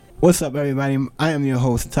What's up, everybody? I am your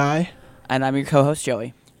host, Ty. And I'm your co-host,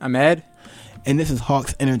 Joey. I'm Ed. And this is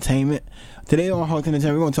Hawks Entertainment. Today on Hawks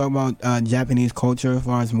Entertainment, we're going to talk about Japanese culture as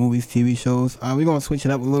far as movies, TV shows. We're going to switch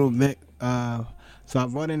it up a little bit. So I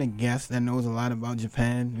brought in a guest that knows a lot about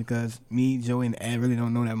Japan because me, Joey, and Ed really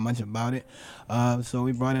don't know that much about it. So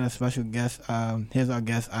we brought in a special guest. Here's our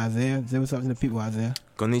guest, Isaiah. Say what's up to the people, Isaiah.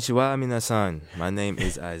 Konnichiwa, minasan. My name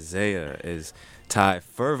is Isaiah, as Ty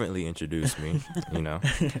fervently introduced me, you know.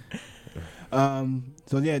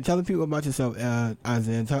 So yeah, tell the people about yourself,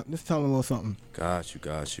 Isaiah. Just tell them a little something. Got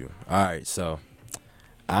you. All right, so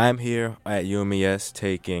I'm here at UMES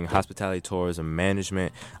taking hospitality tourism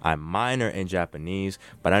management. I minor in Japanese,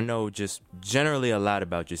 but I know just generally a lot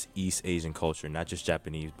about just East Asian culture, not just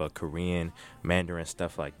Japanese, but Korean, Mandarin,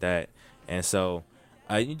 stuff like that. And so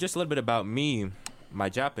just a little bit about me. My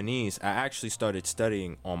Japanese, I actually started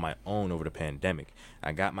studying on my own over the pandemic.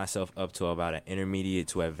 I got myself up to about an intermediate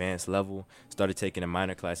to advanced level, started taking the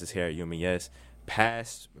minor classes here at UMES,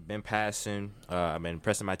 been passing, I've been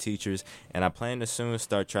impressing my teachers, and I plan to soon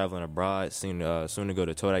start traveling abroad, soon to go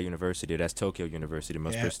to Todai University, that's Tokyo University, the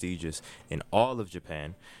most prestigious in all of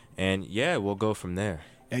Japan, and yeah, we'll go from there.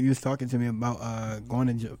 And you was talking to me about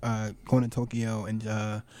going to Tokyo and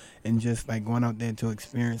just like going out there to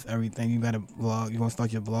experience everything. You got a blog. You gonna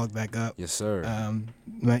start your blog back up? Yes, sir.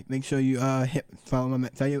 Like make sure you follow my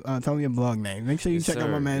man. Tell me your blog name. Make sure you check out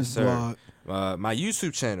my man's blog. My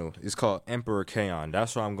YouTube channel is called EmperorChaon.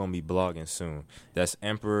 That's where I'm gonna be blogging soon. That's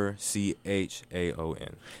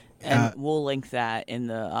EmperorChaon. And we'll link that in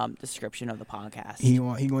the description of the podcast. He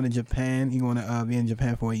going to Japan. He going to be in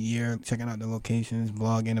Japan for a year, checking out the locations,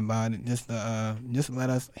 blogging about it. Just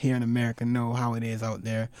let us here in America know how it is out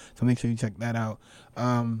there. So make sure you check that out.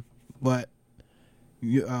 But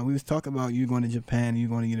we was talking about you going to Japan, you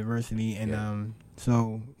going to university, and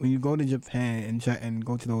so when you go to Japan and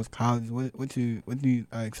go to those colleges, what do you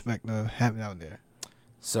expect to happen out there?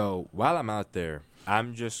 So while I'm out there,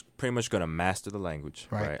 I'm just pretty much gonna master the language,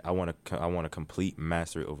 right? I want to complete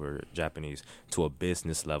mastery over Japanese to a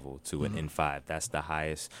business level, to an N5. That's the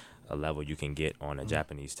highest level you can get on a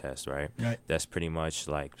Japanese test, right? That's pretty much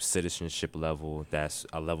like citizenship level. That's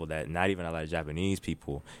a level that not even a lot of Japanese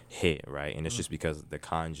people hit, right? And it's just because the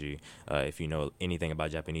kanji. If you know anything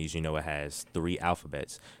about Japanese, you know it has 3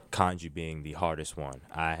 alphabets. Kanji being the hardest one.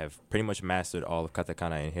 I have pretty much mastered all of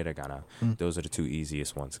katakana and hiragana. Those are the 2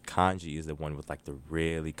 easiest ones. Kanji is the one with like the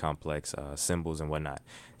really complex symbols and whatnot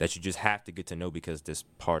that you just have to get to know because this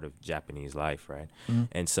part of Japanese life, right?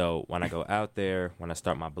 And so when I go out there, when I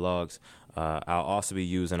start my blogs, I'll also be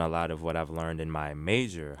using a lot of what I've learned in my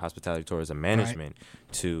major, hospitality tourism management,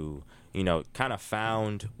 to kind of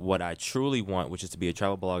found what I truly want, which is to be a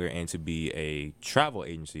travel blogger and to be a travel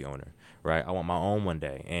agency owner, right? I want my own one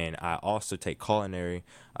day. And I also take culinary.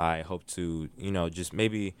 I hope to, just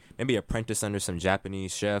maybe apprentice under some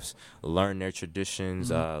Japanese chefs, learn their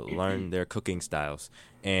traditions, learn their cooking styles,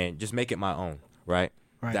 and just make it my own, right?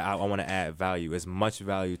 That I want to add value, as much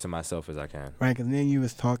value to myself as I can. Right, because then you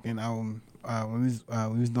was talking, when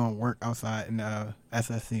we was doing work outside in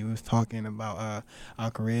SSC, we was talking about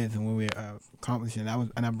our careers and what we were accomplishing.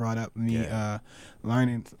 And I brought up me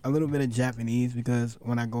learning a little bit of Japanese because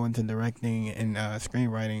when I go into directing and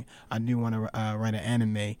screenwriting, I do want to write an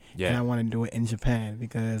anime, and I want to do it in Japan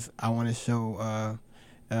because I want to show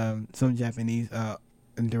some Japanese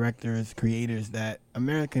directors, creators that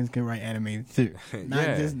Americans can write anime too,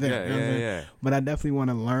 not just them. But I definitely want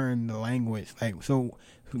to learn the language. Like, so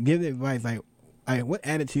give advice. Like, what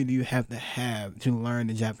attitude do you have to learn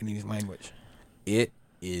the Japanese language? It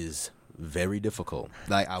is very difficult.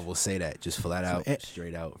 Like, I will say that just flat out,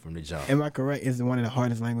 straight out from the jump. Am I correct? Is it one of the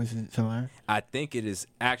hardest languages to learn? I think it is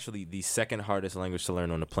actually the second hardest language to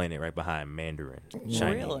learn on the planet, right behind Mandarin. Chinese.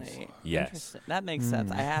 Really? Yes. That makes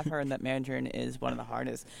sense. I have heard that Mandarin is one of the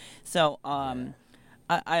hardest. So,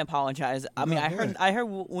 I apologize. I mean, I heard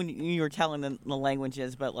when you were telling the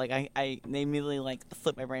languages, but like they immediately like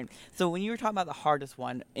flipped my brain. So when you were talking about the hardest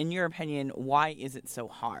one, in your opinion, why is it so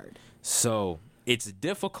hard? So it's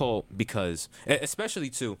difficult because, especially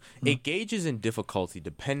too, it gauges in difficulty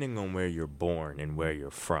depending on where you're born and where you're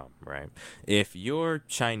from, right? If you're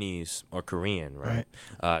Chinese or Korean, right,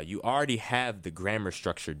 you already have the grammar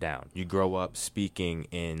structure down. You grow up speaking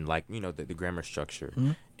in the grammar structure.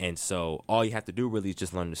 And so all you have to do really is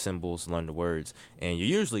just learn the symbols, learn the words, and you're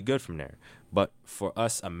usually good from there. But for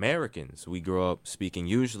us Americans, we grow up speaking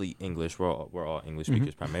usually English. We're all English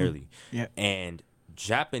speakers primarily. And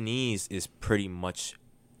Japanese is pretty much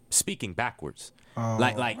speaking backwards.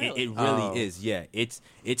 Really? It really is. Yeah,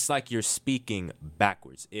 it's like you're speaking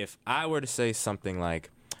backwards. If I were to say something like,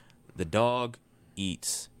 the dog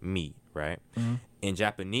eats meat, right? Mm-hmm. In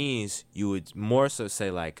Japanese, you would more so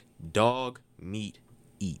say like dog, meat,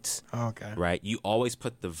 eats. Okay. Right? You always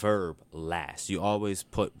put the verb last. You always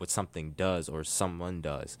put what something does or someone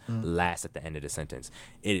does last at the end of the sentence.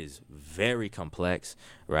 It is very complex,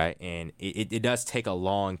 right? And it does take a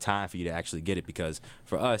long time for you to actually get it, because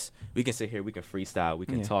for us, we can sit here, we can freestyle, we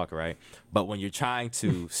can talk, right? But when you're trying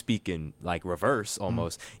to speak in like reverse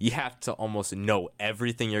almost, you have to almost know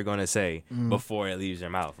everything you're going to say before it leaves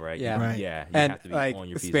your mouth, right? Yeah. Right. Yeah. You And have to be like on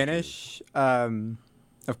your P's and Spanish,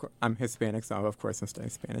 of course, I'm Hispanic, so of course I'm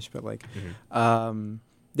studying Spanish. But like,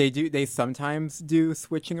 they sometimes do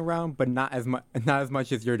switching around, but not as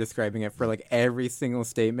much as you're describing it for like every single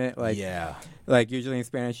statement. Like, like usually in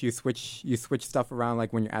Spanish you switch stuff around,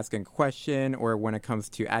 like when you're asking a question or when it comes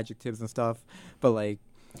to adjectives and stuff. But like,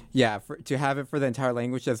 yeah, to have it for the entire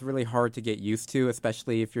language, that's really hard to get used to,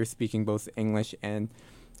 especially if you're speaking both English and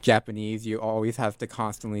Japanese. You always have to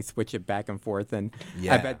constantly switch it back and forth, and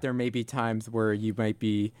I bet there may be times where you might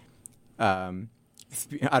be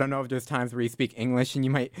I don't know if there's times where you speak English and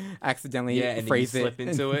you might accidentally and phrase then you slip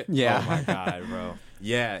into it. Yeah. Oh my god, bro.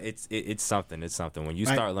 Yeah, it's something. It's something. When you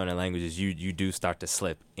start learning languages, you do start to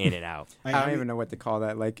slip in and out. I don't even know what to call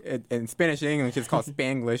that. Like in Spanish and English, it's called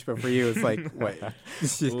Spanglish, but for you, it's like what? I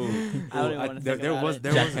don't even want to think about it.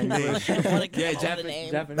 There was English.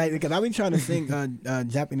 Japanese. Like, because I be trying to sing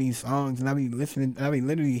Japanese songs, and I be listening, and I be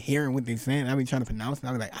literally hearing what they saying. I be trying to pronounce it.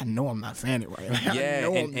 And I be like, I know I'm not saying it right. Like, Yeah,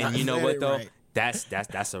 and you know what though? Right.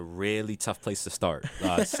 That's a really tough place to start.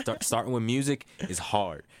 Starting with music is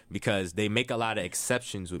hard because they make a lot of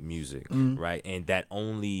exceptions with music, right? And that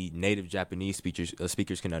only native Japanese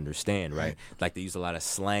speakers can understand, right? Like they use a lot of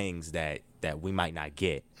slangs that we might not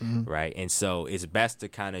get, right? And so it's best to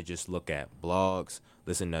kind of just look at blogs,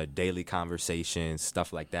 listen to daily conversations,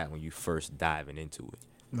 stuff like that when you first diving into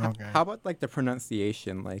it. Okay. How about like the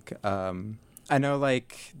pronunciation? Like, I know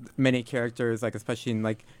like many characters, like especially in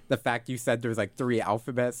like the fact you said there's like 3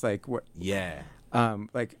 alphabets, like what? Yeah.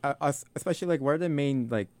 Like especially like what are the main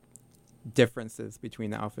like differences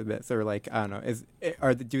between the alphabets, or like I don't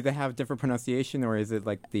know, do they have different pronunciation, or is it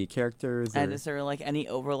like the characters? And is there like any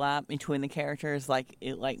overlap between the characters? Like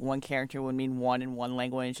one character would mean one in one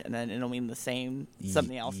language, and then it'll mean the same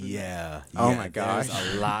something else. Yeah. Oh my gosh.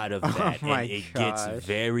 There's a lot of that, and it gets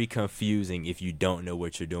very confusing if you don't know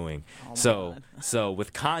what you're doing. So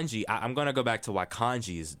with kanji, I'm gonna go back to why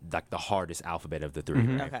kanji is like the hardest alphabet of the 3.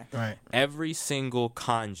 Right? Okay. Right. Every single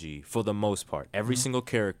kanji, for the most part, every single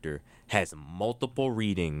character has multiple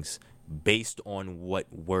readings based on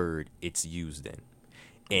what word it's used in.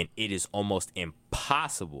 And it is almost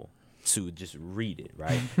impossible to just read it,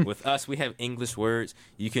 right? With us, we have English words.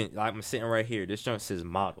 You can, like, I'm sitting right here. This joint says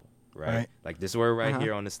model, right? Like this word right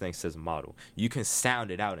here on this thing says model. You can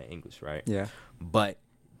sound it out in English, right? Yeah. But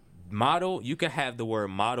model, you can have the word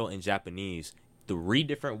model in Japanese 3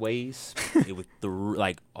 different ways with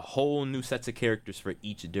like a whole new sets of characters for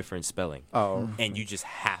each different spelling. And you just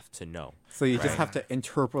have to know. So you just have to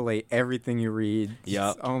interpolate everything you read.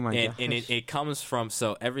 Yep. Oh my god. And it comes from,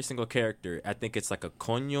 so every single character, I think it's like a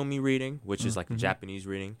konyomi reading, which is like the Japanese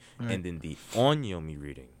reading, and then the onyomi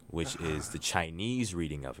reading, which is the Chinese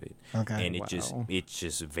reading of it. Okay. And it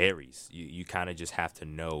just varies. You kind of just have to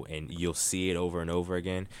know, and you'll see it over and over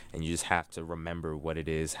again, and you just have to remember what it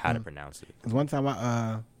is, how to pronounce it. Because one time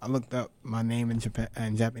I looked up my name in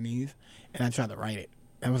Japanese, and I tried to write it.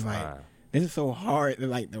 I was like, this is so hard to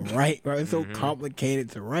write, bro. It's so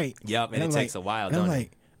complicated to write. Yep, and it takes a while, don't it? I'm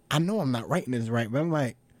like, I know I'm not writing this right, but I'm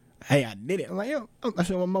like, hey, I did it. I'm like, yo, I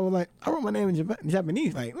showed my mother, like, I wrote my name in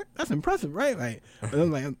Japanese. Like, that's impressive, right? Like, but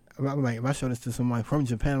I'm like, if I show this to someone from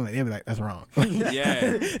Japan, like, they'll be like, that's wrong. Yeah,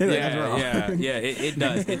 it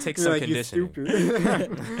does. It takes some conditioning.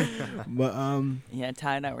 But yeah,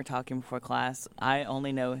 Ty and I were talking before class. I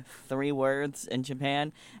only know 3 words in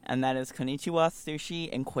Japan, and that is konnichiwa, sushi,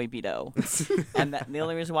 and koibito. And the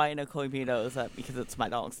only reason why I know koibito is that because it's my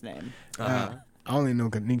dog's name. I only know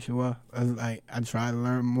konnichiwa. I try to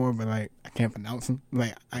learn more, but like I can't pronounce them.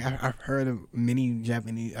 Like I've heard of many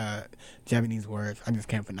Japanese words. I just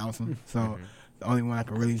can't pronounce them. So the only one I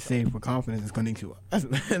can really say for confidence is konnichiwa. That's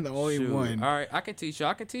the only one. All right, I can teach you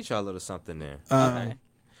a little something there. Okay.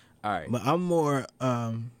 All right. But I'm more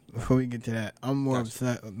before we get to that, I'm more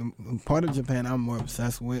obsessed. The part of Japan I'm more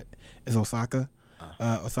obsessed with is Osaka.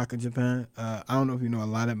 Osaka, Japan. I don't know if you know a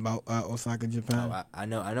lot about Osaka, Japan. Oh, I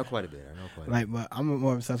know quite a bit. But I'm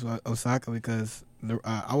more obsessed with Osaka because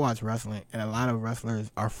I watch wrestling, and a lot of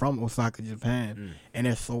wrestlers are from Osaka, Japan, and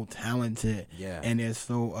they're so talented. Yeah. And they're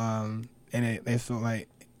so they're so I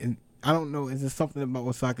don't know. It's just something about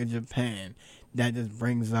Osaka, Japan that just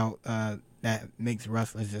brings out that makes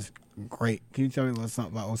wrestlers just great. Can you tell me a little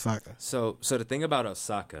something about Osaka? So the thing about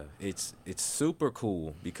Osaka, it's super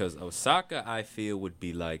cool because Osaka, I feel, would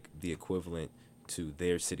be like the equivalent to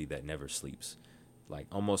their city that never sleeps, like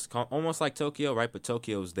almost like Tokyo, right? But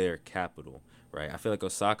Tokyo's their capital, right? I feel like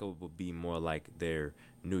Osaka would be more like their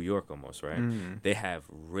New York almost, right? They have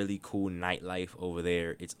really cool nightlife over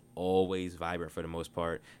there. It's always vibrant for the most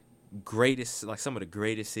part. Greatest, like some of the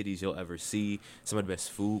greatest cities you'll ever see. Some of the best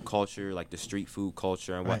food culture, like the street food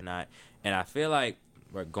culture and whatnot. And I feel like,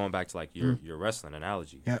 going back to like your wrestling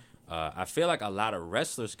analogy, I feel like a lot of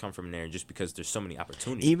wrestlers come from there just because there's so many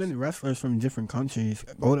opportunities. Even wrestlers from different countries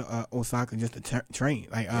go to Osaka just to train.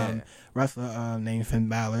 Like wrestler named Finn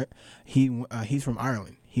Balor, he's from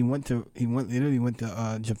Ireland. He literally went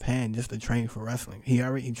to Japan just to train for wrestling. He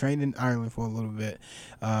trained in Ireland for a little bit,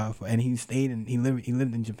 and he lived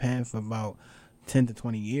in Japan for about 10 to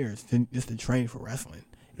 20 years just to train for wrestling.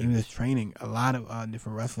 He was training a lot of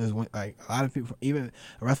different wrestlers. Like a lot of people, even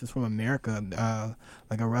wrestlers from America,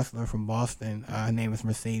 like a wrestler from Boston. Her name is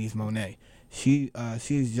Mercedes Moné.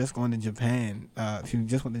 She's just going to Japan. She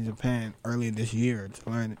just went to Japan earlier this year to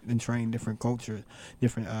learn and train different cultures,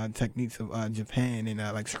 different techniques of Japan and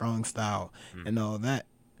like strong style and all that.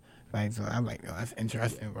 Like, so I'm like, oh, that's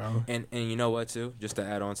interesting, bro. And you know what too? Just to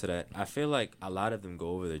add on to that, I feel like a lot of them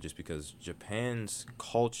go over there just because Japan's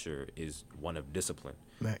culture is one of discipline.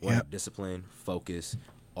 One of discipline, focus,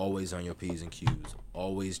 always on your P's and Q's,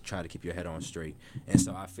 always try to keep your head on straight. And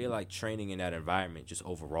so I feel like training in that environment just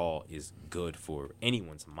overall is good for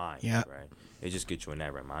anyone's mind, right? It just gets you in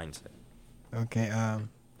that right mindset. Okay,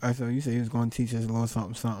 so you said you was going to teach us a little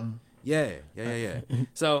something. Yeah.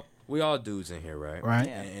 So we all dudes in here, right? Right.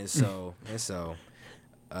 Yeah. And so,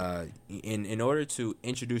 in order to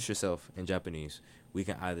introduce yourself in Japanese, we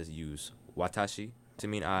can either use watashi to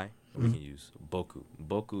mean I, or we can use boku.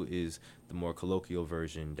 Boku is the more colloquial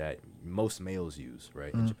version that most males use,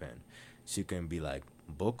 right, in Japan. So you can be like,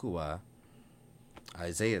 boku wa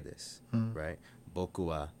Isaiah desu, right? Boku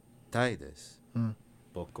wa Tai desu.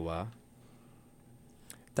 Boku wa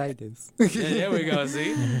Titus. yeah, there we go,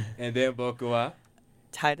 see? And then boku wa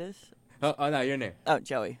Titus? Oh, no, your name. Oh,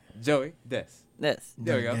 Joey. Joey desu. This.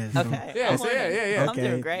 There we go. Okay. Yeah, so yeah. I'm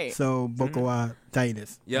doing great. So Boku wa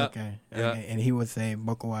Titus. Yep. Okay. Yep. And he would say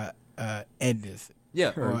Boku wa Edis.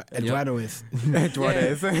 Yeah. Or Eduardo is.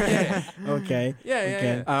 Eduardo. Okay.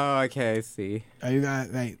 Yeah. Oh, okay, I see. You guys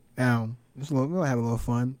like we'll have a little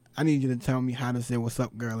fun. I need you to tell me how to say "What's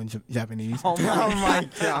up, girl" in Japanese. Oh my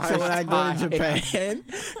gosh. So when I go to Japan,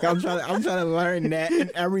 I'm trying to learn that in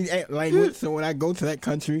every language. So when I go to that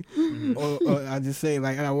country, or I just say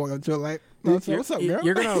like, and I walk up to it like, no, so what's up, girl?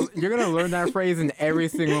 You're gonna learn that phrase in every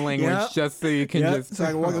single language just so you can just. So I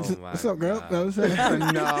can walk up to, what's up, girl? You know what I'm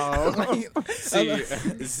saying? No.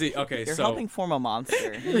 See, okay, You're so helping form a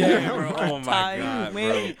monster. yeah, bro. Oh my Ty, god, bro.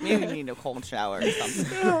 maybe we need a cold shower or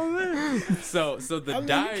something. So the You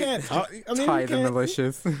diet. can't talk. Tie the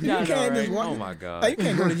malicious. You can't just walk. Oh my god. Like, you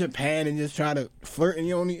can't go to Japan and just try to flirt and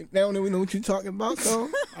they don't even know what you're talking about. So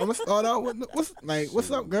I'm gonna start out with what's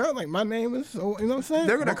up, girl? Like my name is, so, you know what I'm saying?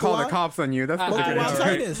 They're gonna call the cops on you. That's what they're gonna do.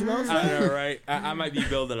 Titus, you know what I'm I saying? know, right? I might be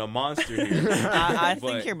building a monster here. I but-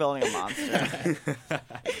 think you're building a monster.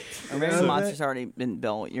 Or maybe the monster's already been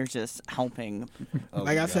built. You're just helping. Oh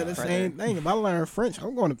Like my I said, the God. same thing. If I learn French,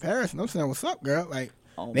 I'm going to Paris and I'm saying, "What's up, girl?" Like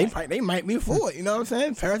Oh they my might be for it. You know what I'm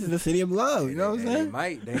saying? Paris is the city of love. You know what I'm They saying?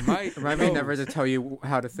 might. Remind me never to tell you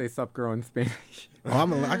how to say "sup, girl" in Spanish.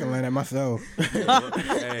 Oh, I can learn that myself.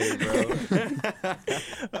 Hey, bro.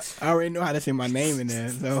 I already know how to say my name in there.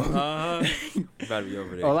 So You better be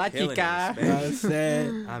over there. Hola, killing it in chica. you know what I'm Spanish.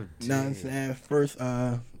 saying? I'm You know what I'm dead. saying? First,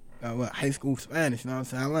 high school Spanish. You know what I'm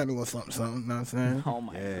saying? I learned a little something. You know what I'm saying? Oh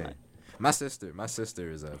my Yeah. god. My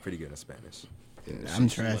sister is pretty good in Spanish. I'm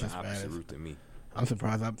She trash went in the opposite Spanish. route than me. I'm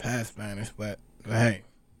surprised I passed Spanish, but hey,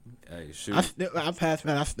 Hey, shoot. I passed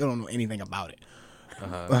Spanish. I still don't know anything about it.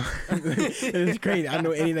 Uh-huh. It's crazy. I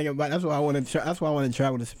know anything about. That's why I want to. That's why I want to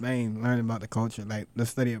travel to Spain, learn about the culture, like the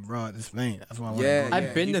study abroad to Spain. That's why I want Yeah, to go.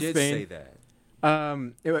 I've been you to did Spain. Say that.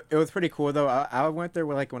 It was pretty cool though. I went there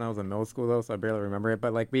like when I was in middle school though, so I barely remember it.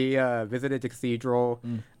 But like we visited the cathedral.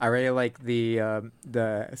 I really like the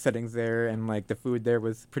settings there, and like the food there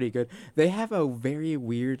was pretty good. They have a very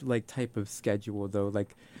weird like type of schedule though,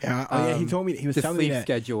 like Yeah, he told me he was the telling me sleep that.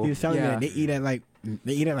 schedule. He was telling me Yeah. that they eat at like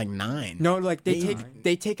at like 9. No, like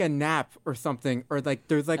they take a nap or something, or like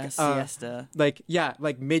there's like a siesta. Like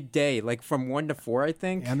midday, like from 1 to 4, I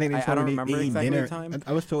think. I think I don't remember they eat exactly dinner. the time.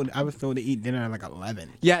 I was told to eat dinner at like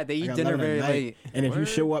 11. Yeah, they eat Like dinner 11 at very night. late. And if you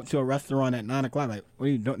show up to a restaurant at 9 o'clock, like, what are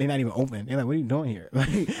you doing? They're not even open. They're like, what are you doing here?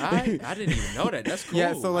 I didn't even know that. That's cool.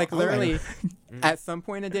 Yeah, so like literally, at some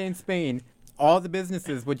point in a day in Spain, all the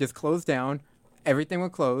businesses would just close down, everything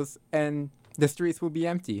would close, and the streets will be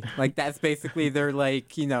empty. Like that's basically their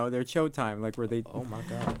like their show time, like where they. Oh my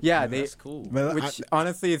god. Yeah, that's cool. Which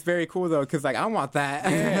honestly is very cool though, because like I want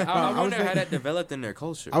that. Yeah, I wonder how that developed in their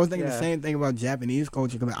culture. I was thinking the same thing about Japanese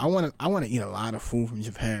culture. Cause I want to eat a lot of food from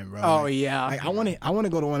Japan, bro. Oh like, yeah. Like I want to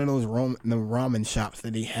go to one of those the ramen shops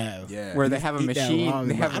that they have. Yeah. Where they have a machine. Ramen,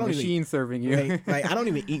 they have a machine serving you. Like I don't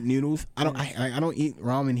even eat noodles. I don't eat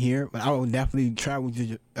ramen here, but I will definitely travel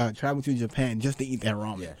to Japan just to eat that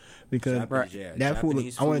ramen. Yeah. Because that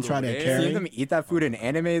Japanese food, I want to try that curry. Seeing them eat that food in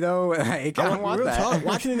anime though, like, I don't want real that. Talk,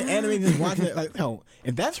 watching it in anime, just watching it like, yo,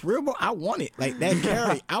 if that's real, bro, I want it. Like that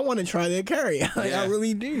curry, I want to try that curry. Like, I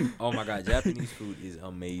really do. Oh my god, Japanese food is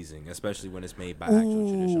amazing, especially when it's made by actual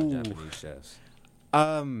traditional Japanese chefs.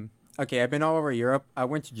 Okay, I've been all over Europe. I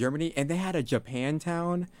went to Germany and they had a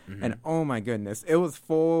Japantown, and oh my goodness, it was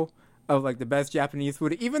full of like the best Japanese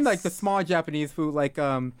food. Even like the small Japanese food, like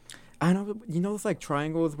I don't know, those like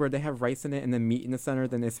triangles where they have rice in it and then meat in the center,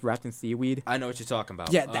 then it's wrapped in seaweed. I know what you're talking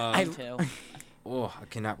about. Yeah, Me too. Oh, I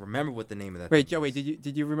cannot remember what the name of that. Wait, Joey,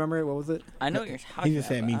 did you remember it? What was it? I know what you're talking He just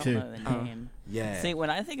said about. me I too. don't know the name. Yeah. See, when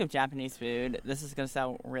I think of Japanese food, this is gonna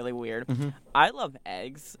sound really weird. Mm-hmm. I love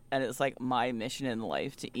eggs, and it's like my mission in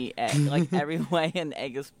life to eat egg. Like every way an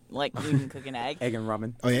egg is like you can cook an egg. Egg and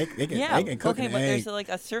ramen. Oh, they can cook okay, an but egg. there's like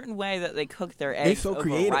a certain way that they cook their eggs. They so over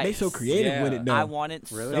creative. rice. They so creative with it though. I want it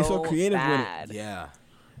Really? They so creative with it. bad. Yeah.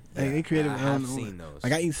 Like, they creative. I've seen those.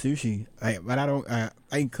 Like I eat sushi, like, but I don't. I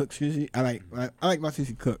eat cooked sushi. I like my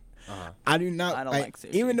sushi cooked. I do not. I don't like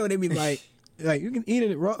sushi. Even though they be like you can eat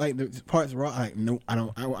it raw, like the parts raw. Like nope, I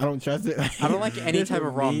don't trust it. I don't like any type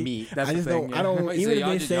of raw meat. That's I just the thing. don't. I don't. Wait, even so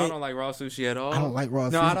if they say y'all don't like raw sushi at all? I don't like raw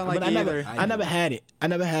sushi. No, I don't like but it either. I never had it. I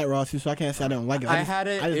never had raw sushi, so I can't say I don't like it. I had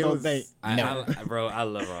it. I just it don't was, think. No, bro, I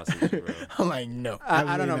love raw sushi, bro. I'm like no. I don't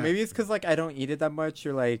really know. not. Maybe it's because like I don't eat it that much,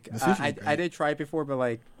 or like The sushi I is great. I did try it before, but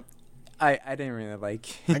like I didn't really like.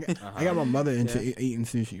 I got my mother into eating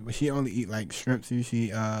sushi, but she only eat like shrimp sushi,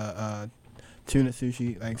 tuna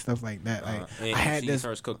sushi, like stuff like that. Like And I had she this. eats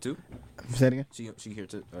hers cooked too? Say it again. She here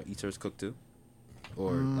to eats hers cooked too?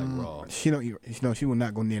 Or like raw? She don't eat. No, she will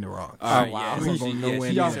not go near the raw. wow. Yeah, She she, won't go nowhere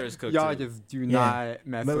she near eats it. hers cooked Y'all too. just do not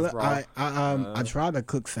mess But with look, raw. I tried to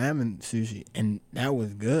cook salmon sushi, and that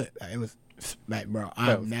was good. Like, it was like, bro,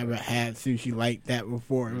 I've never had sushi like that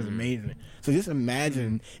before. It was amazing. So just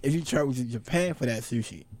imagine if you travel to Japan for that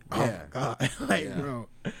sushi. Oh Yeah. my god, like Yeah. bro.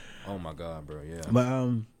 Oh my god, bro, yeah. But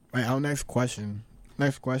right, our next question.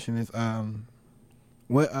 Next question is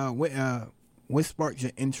what sparked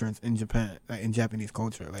your interest in Japan, like in Japanese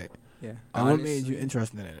culture, like Yeah. what made you Honestly-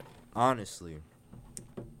 interested in it? Honestly,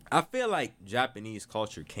 I feel like Japanese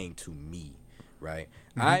culture came to me, right?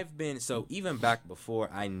 I've been, so even back before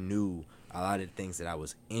I knew a lot of the things that I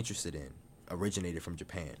was interested in originated from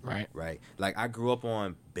Japan. Right. Like I grew up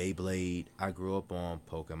on Beyblade. I grew up on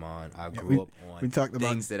Pokemon. I we grew up on talked about-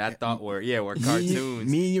 things that I thought were cartoons.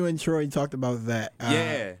 Me, you, and Troy talked about that.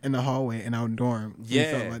 In the hallway in our dorm.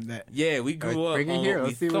 Yeah, Something like that. yeah, we grew up bring it on here. what we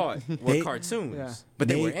Let's see thought what- were They- cartoons, Yeah. but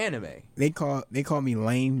they They- were anime. They called me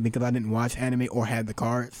lame because I didn't watch anime or had the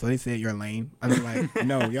cards, so they said you're lame. I was like,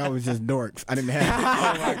 no, y'all was just dorks. I didn't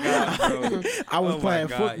have. Oh my god, bro! I was Oh my playing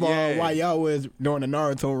God, football yeah. while y'all was doing a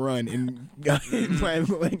Naruto run and playing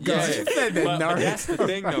with Yeah, cards. said that but Naruto. that's the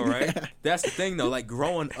thing, though, right? That's the thing, though. Like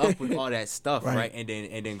growing up with all that stuff, Right. right? And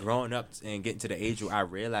then growing up and getting to the age where I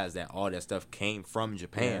realized that all that stuff came from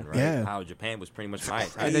Japan, right? Yeah. How Japan was pretty much my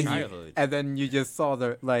entire and then childhood. you just saw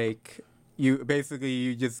the like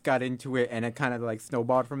you just got into it and it kind of like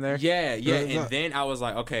snowballed from there. Yeah, Yeah. and then I was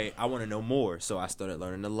like, okay, I want to know more. So I started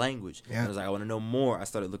learning the language. Yeah. I was like, I want to know more. I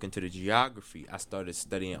started looking to the geography. I started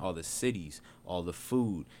studying all the cities, all the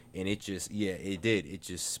food, and it just, it did. It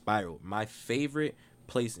just spiraled. My favorite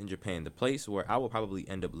place in Japan, the place where I will probably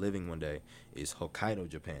end up living one day, is Hokkaido,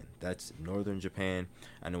 Japan. That's northern Japan.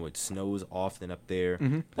 I know it snows often up there.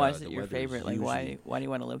 Why is it The your weather is favorite? Like, usually- why do you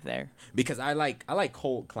want to live there? Because I like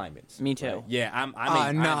cold climates. Me too. Right? Yeah, I'm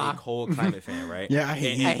Nah. a cold climate fan, right? Yeah, I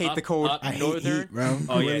hate And heat. I hate the cold. Up I hate northern, heat, bro.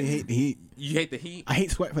 Oh I yeah, really hate the heat. You hate the heat? I hate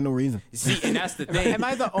sweat for no reason. See, and that's the thing. Am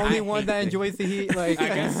I the only one that enjoys the heat? Like, I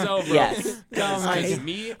guess so, bro. Yes.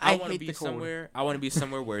 I want to be somewhere. I want to be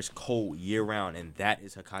somewhere where it's cold year round, and that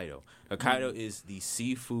is Hokkaido. Hokkaido is the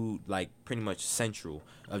seafood, like pretty much central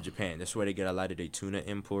of Japan. That's where they get a lot of their tuna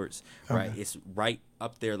imports. Right, it's right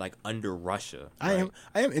up there, like under Russia. Right?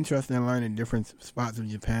 I am interested in learning different spots of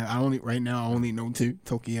Japan. Right now I only know 2,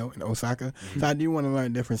 Tokyo and Osaka. So I do want to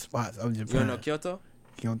learn different spots of Japan. You don't know Kyoto?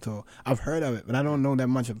 Kyoto. I've heard of it, but I don't know that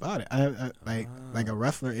much about it. I like a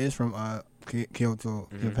wrestler is from Kyoto,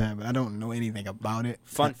 Japan, but I don't know anything about it.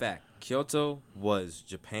 Fun fact: Kyoto was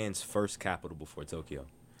Japan's first capital before Tokyo.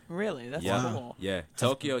 Really? That's cool. Yeah.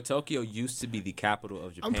 Tokyo used to be the capital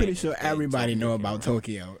of Japan. I'm pretty sure everybody know about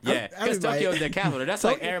Tokyo. Yeah, because Tokyo is their capital. That's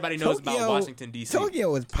like everybody knows about Washington D.C.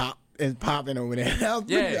 Tokyo is popping over there.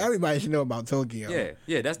 Everybody should know about Tokyo.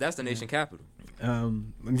 Yeah. That's the nation capital.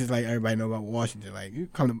 Just like everybody know about Washington. Like you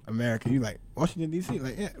come to America, you like Washington D.C.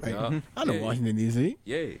 Like I know Washington D.C.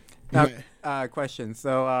 Yeah. Now, question.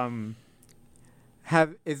 So,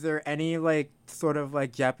 is there any like sort of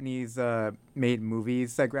like Japanese made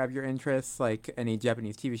movies that grab your interest? Like any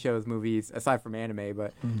Japanese TV shows, movies aside from anime?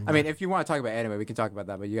 But I mean, if you want to talk about anime, we can talk about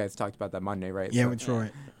that. But you guys talked about that Monday, right? Yeah, with Troy.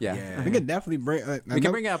 Yeah. We could definitely bring. We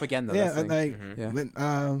can bring it up again though.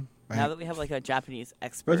 Now that we have like a Japanese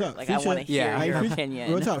expert, like I want to hear your opinion.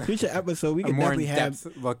 We'll talk future episode. We could more definitely have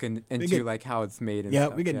looking into like how it's made. And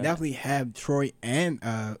stuff, we could definitely have Troy and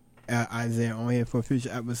Isaiah on here for a future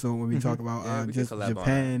episode when we talk about just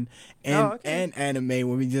Japan and anime.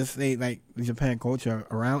 When we just say like the Japan culture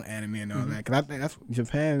around anime and all that, because I think that's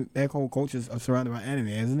Japan. Their whole culture is surrounded by anime,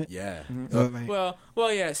 isn't it? Yeah. So, like,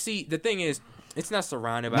 well, yeah. See, the thing is, it's not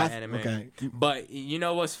surrounded by anime. Okay. But you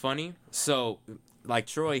know what's funny? So. Like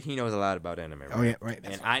Troy, he knows a lot about anime, right? Oh yeah, right.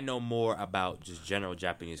 And I know more about just general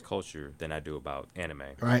Japanese culture than I do about anime.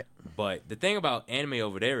 Right. But the thing about anime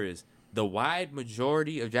over there is the wide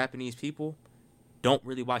majority of Japanese people don't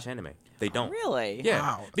really watch anime. They don't. Really? Yeah.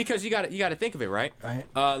 Wow. Because you got to think of it, right? Right.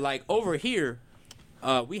 Like over here,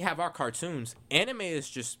 we have our cartoons. Anime is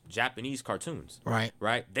just Japanese cartoons. Right.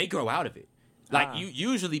 Right. They grow out of it. Like you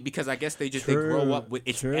usually, because I guess they grow up with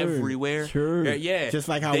it's everywhere. Yeah, just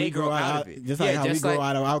like how they we grow out of it. Just like how we grow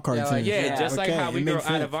out of our cartoons. Just like how we grow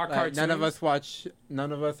out of our cartoons.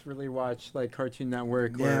 None of us really watch like Cartoon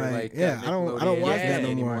Network or like I don't watch that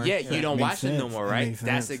no more. Yeah, you don't watch it no more, right? sense.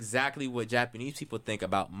 That's exactly what Japanese people think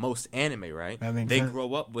about most anime, right? They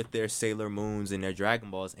grow up with their Sailor Moons and their Dragon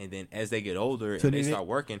Balls, and then as they get older and they start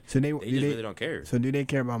working, they just really don't care. So do they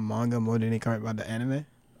care about manga more than they care about the anime?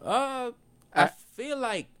 I feel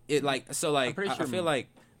like it. I feel like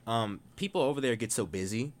people over there get so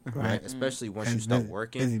busy, right? Especially once you start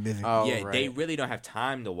working. Busy. Oh, yeah, they really don't have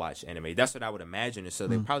time to watch anime. That's what I would imagine. And so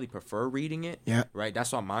they probably prefer reading it. Yeah. Right.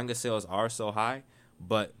 That's why manga sales are so high.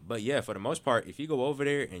 But yeah, for the most part, if you go over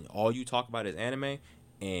there and all you talk about is anime,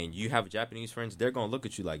 and you have Japanese friends, they're gonna look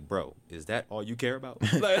at you like, bro, is that all you care about?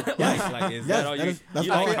 Is that all you?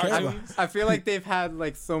 Like cartoons? I feel like they've had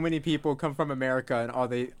like so many people come from America, and all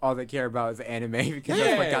they care about is anime because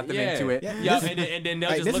that's what got them into it. Yeah, and then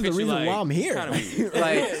they'll just look at you like, why I'm here. This is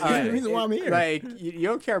the reason why I'm here. Like you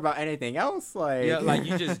don't care about anything else. Like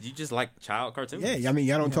you just like child cartoons. Yeah, I mean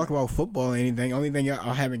y'all don't talk about football or anything. Only thing y'all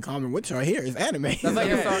have in common with y'all here is anime.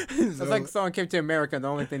 That's like someone came to America, and the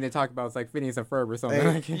only thing they talk about is like Phineas and Ferb or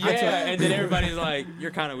something. And then everybody's like,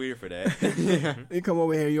 "You're kind of weird for that." You come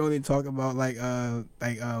over here, you only talk about like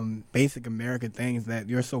basic American things that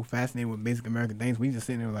you're so fascinated with basic American things. We just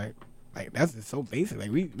sitting there like that's just so basic.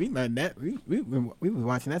 Like we learned that we was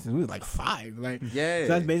watching that since we was like 5. Like so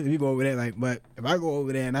that's basically we go over there. But if I go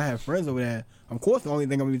over there and I have friends over there, of course the only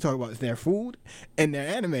thing I'm gonna be talking about is their food and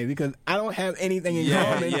their anime because I don't have anything in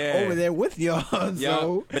common over there with y'all.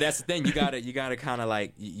 So. But that's the thing. You gotta kind of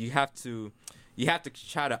like you have to. You have to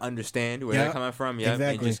try to understand where they're coming from,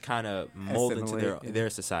 and just kind of mold into their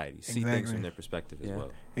society, see things from their perspective as well.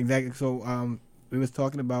 Exactly. So we was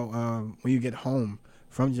talking about when you get home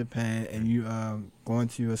from Japan and you going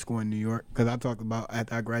to a school in New York, because I talked about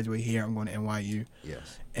after I graduate here, I'm going to NYU.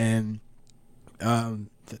 Yes. And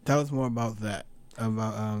tell us more about that.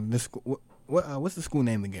 About this school. What's the school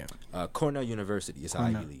name again? Cornell University. It's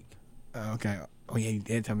Ivy League. Okay. Oh yeah, you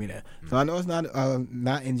did tell me that. So I know it's not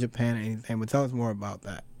in Japan or anything, but tell us more about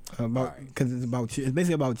that. Because it's about you. It's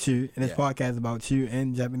basically about you, and this podcast is about you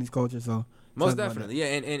and Japanese culture. So most definitely,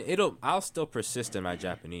 and I'll still persist in my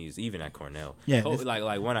Japanese even at Cornell. Yeah,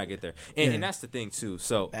 like when I get there, and that's the thing too.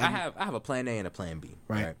 So I have a plan A and a plan B.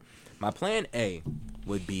 Right. My plan A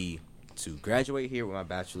would be to graduate here with my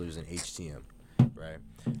bachelor's in HTM. right?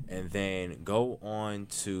 And then go on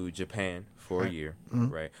to Japan for a year, Mm-hmm.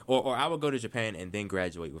 right? Or I would go to Japan and then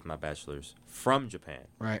graduate with my bachelor's from Japan.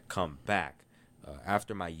 Right. Come back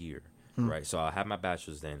after my year, right? So I'll have my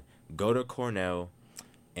bachelor's then, go to Cornell,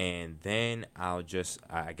 and then I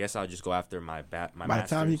guess I'll just go after my master's. By the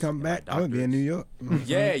time you come back, I would be in New York.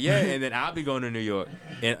 Yeah, and then I'll be going to New York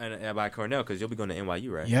and by Cornell because you'll be going to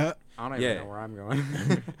NYU, right? Yeah. I don't even know where I'm going.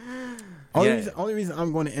 Only reason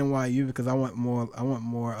I'm going to NYU because I want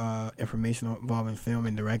more information involving film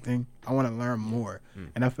and directing. I want to learn more,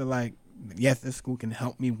 and I feel like yes, this school can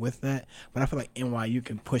help me with that, but I feel like NYU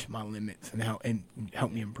can push my limits and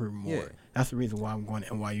help me improve more. Yeah. That's the reason why I'm going to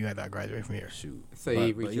NYU after I graduate from here. Shoot. So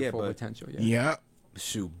you reach your full potential. Yeah. Yeah.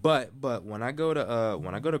 Shoot, but when I go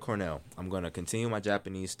to Cornell, I'm gonna continue my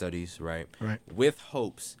Japanese studies, right? Right. With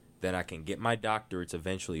hopes that I can get my doctorates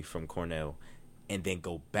eventually from Cornell, and then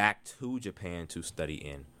go back to Japan to study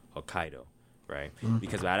in Hokkaido, right?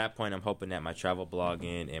 Because by that point, I'm hoping that my travel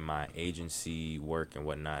blogging and my agency work and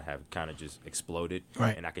whatnot have kind of just exploded,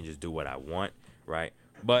 right? And I can just do what I want, right?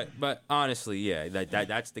 But honestly, yeah,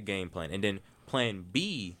 that's the game plan. And then plan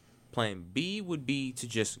B would be to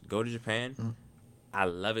just go to Japan. I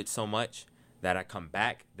love it so much that I come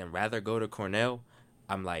back, then rather go to Cornell.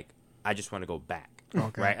 I'm like, I just want to go back.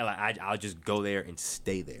 Okay. Right? Like I'll just go there and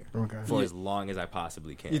stay there for as long as I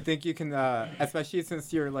possibly can. You think you can, especially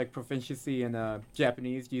since you're like proficiency in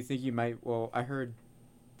Japanese, do you think you might, well, I heard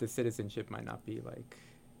the citizenship might not be like,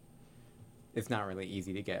 it's not really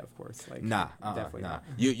easy to get, of course. Like, definitely not.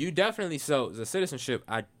 You definitely, so the citizenship,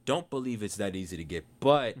 I don't believe it's that easy to get,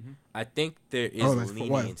 but I think there is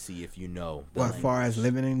leniency if you know. As far as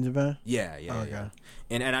living in Japan? Yeah.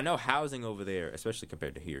 And I know housing over there, especially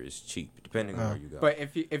compared to here, is cheap, depending on where you go. But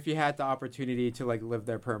if you had the opportunity to like live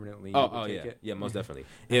there permanently, yeah, most definitely.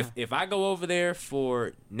 If I go over there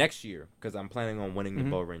for next year, because I'm planning on winning the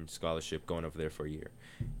Bowring scholarship, going over there for a year.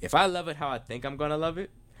 If I love it how I think I'm gonna love it,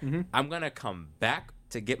 I'm going to come back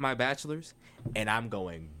to get my bachelor's, and I'm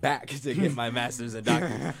going back to get my master's and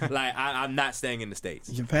doctorate. Like, I'm not staying in the States.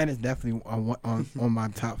 Japan is definitely on my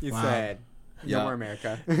top 5. You said, no more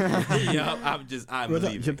America. I'm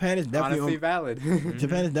leaving. Japan is definitely honestly valid.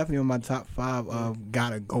 Japan is definitely on my top 5 of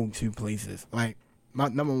gotta go to places. Like, my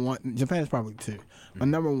number 1, Japan is probably 2. My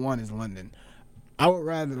number 1 is London. I would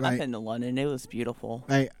rather, I've been to London. It was beautiful.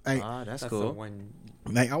 That's cool.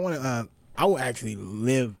 I will actually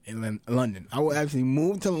live in London. I will actually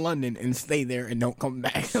move to London and stay there and don't come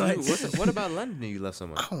back. What about London you love so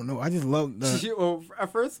much? I don't know. I just love the... Well,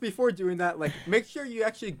 first, before doing that, like, make sure you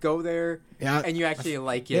actually go there and you actually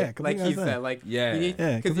like it. Yeah, like he said. Like,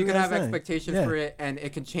 because you can have expectations for it, and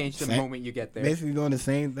it can change the moment you get there. Basically doing the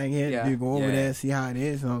same thing here. Yeah. You go over there, see how it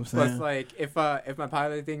is. You know what I'm saying? Plus, like, if my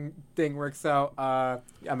piloting thing works out, I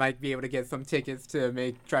might be able to get some tickets to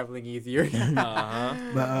make traveling easier.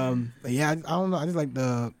 But yeah, I don't know. I just like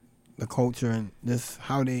the culture and just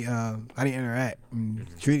how they interact and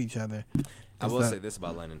treat each other. I will say this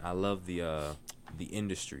about London: I love the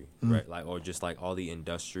industry, right? Like, or just like all the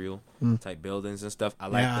industrial type buildings and stuff. I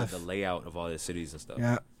like the layout of all the cities and stuff.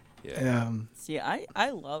 Yeah. See,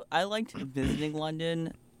 I liked visiting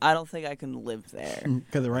London. I don't think I can live there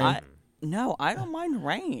because of rain. No, I don't mind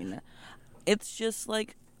rain. It's just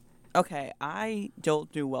like, okay, I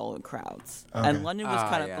don't do well in crowds. Okay. And London was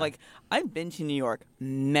kind of like, I've been to New York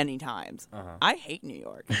many times. I hate New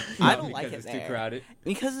York. I don't like it there. Because it's too crowded?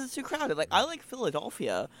 Because it's too crowded. Like, I like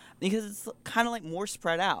Philadelphia because it's kind of like more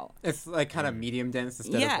spread out. It's like kind of medium dense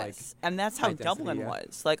instead of like... Yes, and that's how Dublin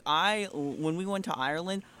was. Like, when we went to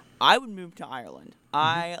Ireland, I would move to Ireland.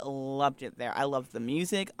 I loved it there. I loved the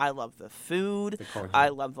music. I loved the food. I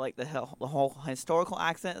loved like the whole historical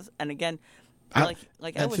accents. And again,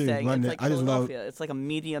 like I was saying, London, it's like Philadelphia. It's like a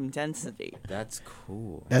medium density. That's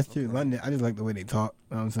cool. That's true. London, I just like the way they talk.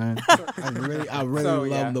 You know what I'm saying? I really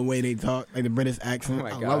love the way they talk, like the British accent.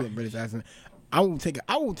 I love the British accent. I will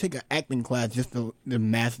take an acting class just to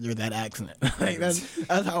master that accent. Like that's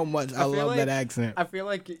how much I love that accent. I feel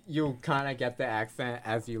like you'll kind of get the accent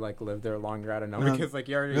as you like live there longer. I don't know because like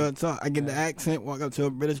you already. So I get the accent, walk up to a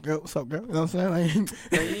British girl, "What's up, girl?" You know what I'm saying?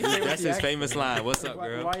 Like, that's his famous line. "What's up,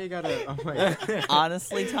 girl?" Why you gotta? Oh my God.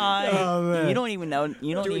 Honestly, Ty, you don't even know.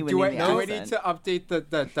 You don't even know the accent. Do I need to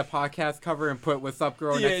update the podcast cover and put "What's up,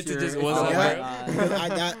 girl"? Next to year? just "What's up,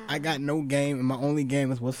 girl"? I got no game, and my only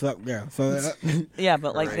game is "What's up, girl." So. Yeah,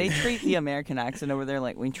 but like they treat the American accent over there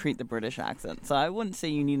like we treat the British accent. So I wouldn't say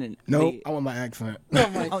you need No, I want my accent. Oh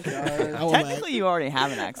my God. Technically, you already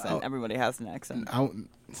have an accent. Everybody has an accent.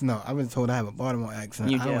 No, I've been told I have a Baltimore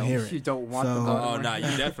accent. You I don't hear it. You don't want the Baltimore. Oh no,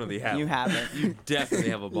 you definitely have. You have it. You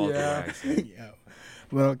definitely have a Baltimore accent. Yeah.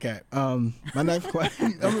 Well, okay. My next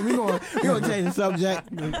question. I mean, we gonna change the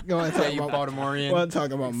subject. We're gonna talk about Baltimorean. We'll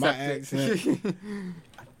talk about my accent.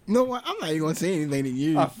 You know what? I'm not even gonna say anything to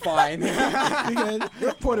you. Fine. Because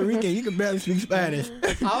you're Puerto Rican. You can barely speak Spanish.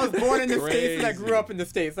 I was born in the States and I grew up in the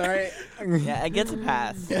States. All right. Yeah, it gets a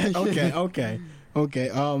pass. Okay.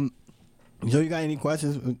 So you got any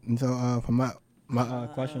questions? So for my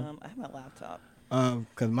question. I have my laptop.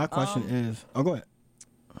 Because my question is. Oh, go ahead.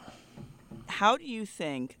 How do you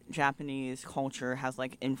think Japanese culture has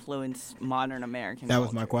like influenced modern American That culture?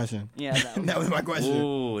 was my question. Yeah, that was my question.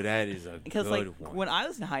 Ooh, that is a because good like one. when I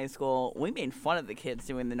was in high school, we made fun of the kids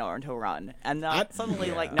doing the Naruto run, and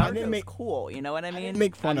suddenly like I didn't Naruto's cool. You know what I mean? I didn't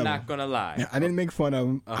make fun I'm of not him. gonna lie. Yeah, I didn't make fun of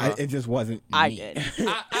him. It just wasn't. I me. did.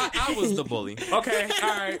 I was the bully. Okay,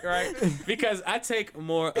 all right. Because I take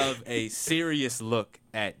more of a serious look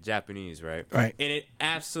at Japanese, right? Right. And it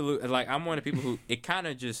absolutely, like, I'm one of the people who, it kind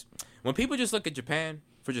of just, when people just look at Japan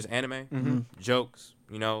for just anime, jokes,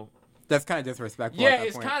 you know. That's kind of disrespectful. Yeah,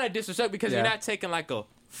 it's kind of disrespectful because you're Yeah. not taking like a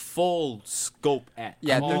full scope at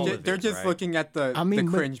Yeah, all they're of it, just right? looking at the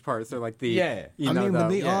cringe parts or like the but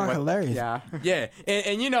they are hilarious. Yeah. Yeah,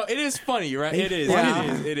 and you know it is funny, right? It's It is.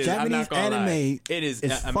 funny. It is. I'm Japanese not gonna anime lie. It is.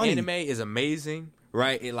 is funny. Anime is amazing,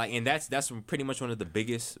 right? And that's pretty much one of the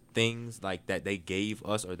biggest things like that they gave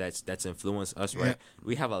us or that's influenced us, right? Yeah.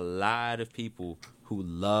 We have a lot of people who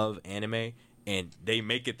love anime. And they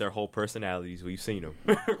make it their whole personalities. We've seen them,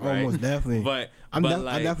 right? Almost definitely. But I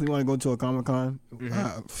like, definitely want to go to a Comic-Con,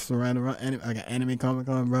 surrounded around like an anime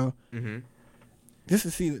Comic-Con, bro. Mm-hmm. Just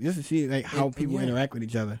to see like how people interact with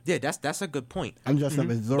each other. Yeah, that's a good point. I'm dressed up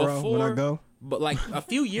as Zoro when I go. But like a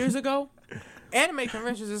few years ago, anime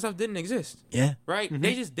conventions and stuff didn't exist. Yeah. Right?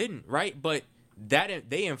 They just didn't, right? But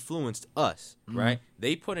they influenced us, right?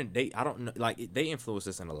 They influenced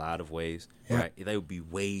us in a lot of ways, right? There would be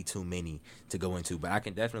way too many to go into, but I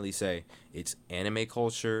can definitely say it's anime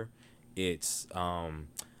culture. It's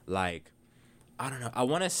like I don't know. I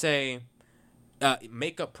want to say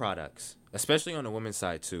makeup products, especially on the women's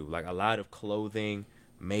side too. Like a lot of clothing,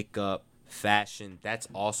 makeup, fashion. That's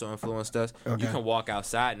also influenced us. Okay. You can walk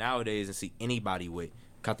outside nowadays and see anybody with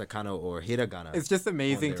katakana or hiragana. It's just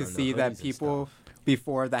amazing to see that people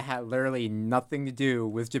before that had literally nothing to do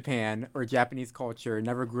with Japan or Japanese culture,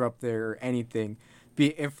 never grew up there or anything, be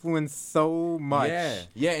influenced so much.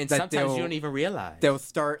 Yeah, and sometimes you don't even realize. They'll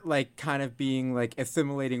start like kind of being like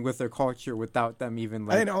assimilating with their culture without them even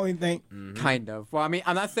like. I didn't only think. Kind of. Well, I mean,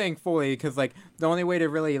 I'm not saying fully because like the only way to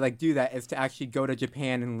really like do that is to actually go to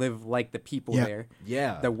Japan and live like the people there.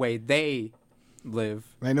 Yeah. The way they live.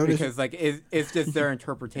 I noticed because like it's just their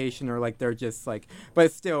interpretation or like they're just like, but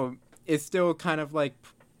it's still kind of like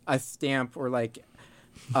a stamp or like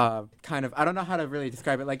kind of, I don't know how to really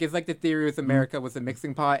describe it. Like it's like the theory with America was a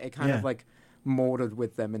mixing pot. It kind of like molded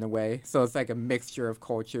with them in a way. So it's like a mixture of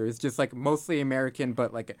cultures, just like mostly American,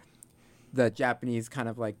 but like the Japanese kind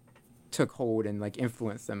of like took hold and like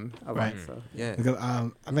influenced them a lot. So yeah. Because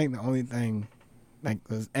I think the only thing, like,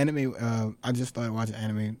 cause anime, I just started watching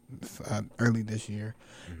anime early this year,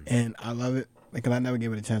 and I love it because I never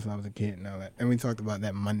gave it a chance when I was a kid and all that. And we talked about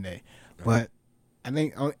that Monday, but I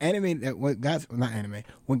think anime what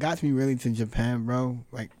got me really to Japan, bro.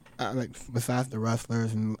 Like besides the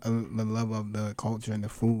wrestlers and the love of the culture and the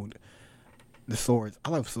food, the swords.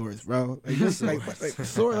 I love swords, bro. Like, just like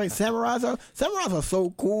swords, like samurais are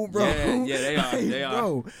so cool, bro. Yeah, they are. They are.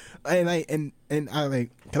 Bro. And I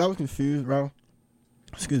like, cause I was confused, bro.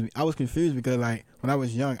 Excuse me. I was confused because, like, when I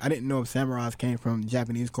was young, I didn't know if samurais came from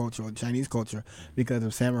Japanese culture or Chinese culture because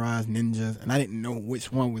of samurais, ninjas, and I didn't know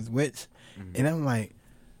which one was which. And I'm like,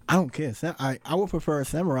 I don't care. I would prefer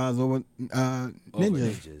samurais over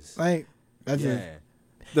ninjas. Like, that's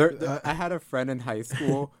just... I had a friend in high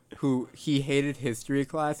school who he hated history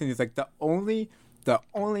class, and he's like, the only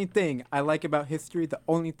thing I like about history, the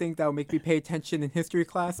only thing that will make me pay attention in history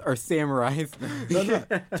class are samurais.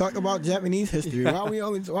 No. Talk about Japanese history. Why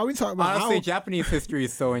we talk about honestly, Japanese history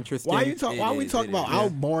is so interesting. Why we talk about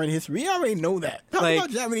our boring history? We already know that. Talk Like,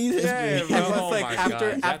 about Japanese history. And plus, like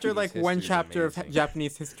after like Japanese one history is chapter of amazing.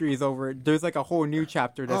 Japanese history is over, there's like a whole new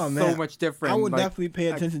chapter that's man. so much different. I would like, definitely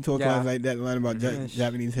pay attention to a class like that to learn about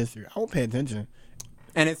Japanese history. I would pay attention.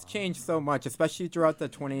 And it's changed so much, especially throughout the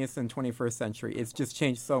 20th and 21st century. It's just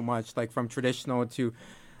changed so much, like from traditional to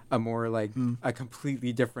a more like a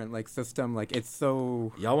completely different like system. Like it's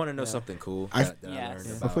so. Y'all want to know something cool that I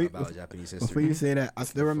learned about Japanese history? Before you say that, I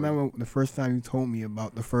still remember the first time you told me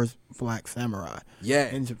about the first black samurai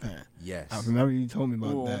in Japan. Yes. I remember you told me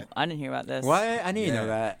about that. I didn't hear about this. What? I didn't know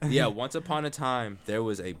that. Yeah, once upon a time, there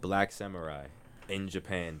was a black samurai in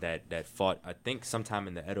Japan that fought, I think, sometime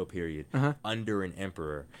in the Edo period under an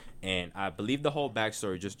emperor. And I believe the whole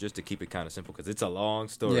backstory, just to keep it kind of simple, because it's a long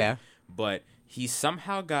story. But he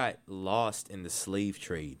somehow got lost in the slave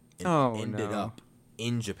trade and ended up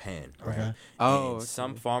in Japan. Right? And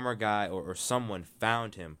some farmer guy or someone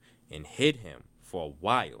found him and hid him for a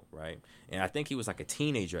while, right? And I think he was like a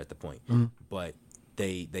teenager at the point. But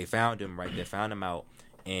they found him, right? They found him out.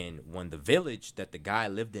 And when the village that the guy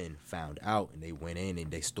lived in found out, and they went in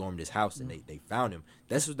and they stormed his house and they found him,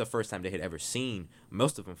 this was the first time they had ever seen,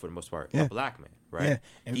 most of them for the most part, a black man, right?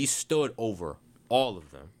 And he stood over all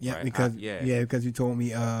of them. Right? Because you told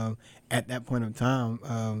me at that point of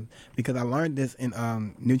time, because I learned this in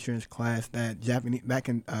nutrients class that Japanese back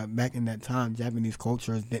in that time, Japanese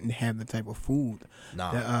cultures didn't have the type of food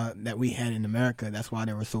that we had in America. That's why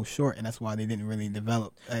they were so short, and that's why they didn't really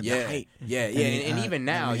develop the height. And even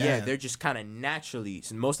now, they're just kind of naturally.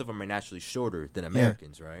 So most of them are naturally shorter than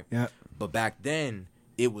Americans, right? Yeah. But back then,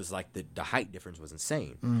 it was like the height difference was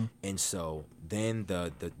insane. And so then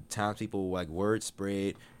the townspeople, like, word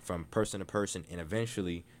spread from person to person, and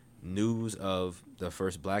eventually news of the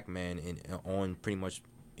first black man on pretty much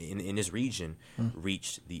in this region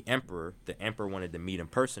reached the emperor. The emperor wanted to meet him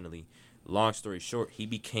personally. Long story short, he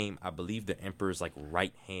became, I believe, the emperor's like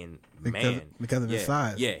right hand man because of his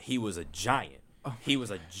size. Yeah, he was a giant. He was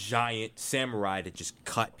a giant samurai that just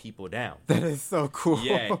cut people down. That is so cool.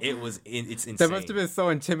 Yeah, it's insane. That must have been so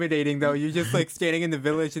intimidating, though. You're just like standing in the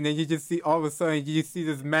village, and then you just see all of a sudden you just see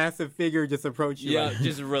this massive figure just approach you. Yeah, like,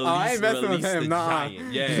 just release the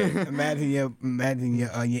giant. Yeah. imagine your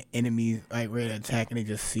enemies like ready to attack, and they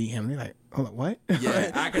just see him. They're like, "Oh, what?" Yeah,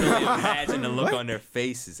 I can only imagine the look on their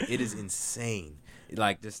faces. It is insane.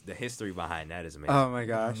 Like, just the history behind that is amazing. Oh my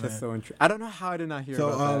gosh, that's so interesting. I don't know how I did not hear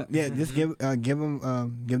about that. Just give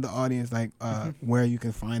the audience like where you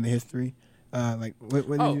can find the history. Like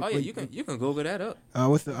you can Google that up.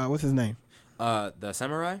 What's his name? The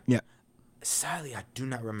samurai. Yeah. Sadly, I do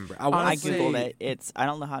not remember. I googled it. I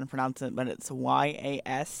don't know how to pronounce it, but it's Yasuke.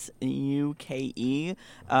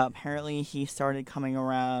 Apparently, he started coming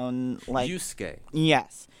around like Yusuke.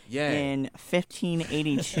 Yes. Yeah. In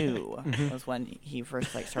 1582 was when he first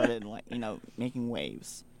started making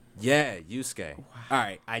waves. Yeah, Yusuke. Wow. All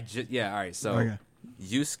right, all right. So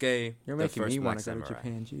Yusuke, you're the making first me black want to go to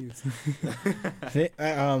samurai. Japan.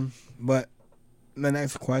 Jeez. But the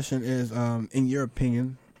next question is, in your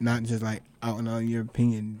opinion, not just like out and out, in your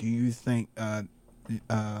opinion, do you think the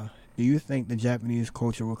Japanese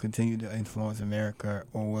culture will continue to influence America,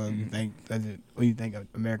 or will you think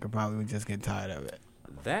America probably would just get tired of it?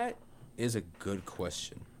 That is a good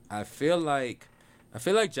question. I feel like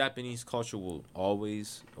Japanese culture will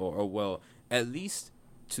always, or well, at least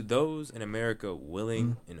to those in America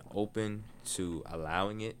willing and open to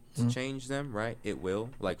allowing it to change them, right? It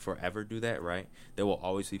will, like, forever do that, right? There will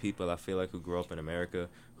always be people, I feel like, who grew up in America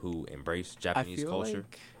who embrace Japanese culture.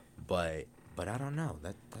 But I don't know.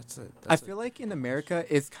 I feel like in America,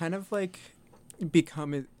 it's kind of like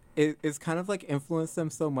it's kind of like influenced them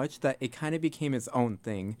so much that it kind of became its own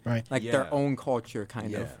thing, right? Like their own culture,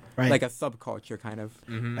 kind of, right? Like a subculture, kind of.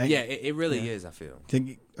 It really is. I feel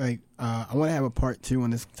I want to have a part 2 on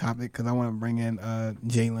this topic because I want to bring in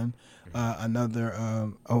Jalen,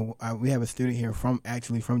 another. We have a student here from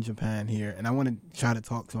Japan here, and I want to try to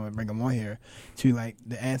talk to him and bring him on here to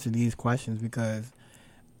answer these questions because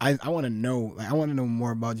I want to know. I want to know more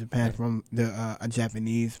about Japan from a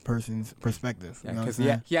Japanese person's perspective. Yeah, because he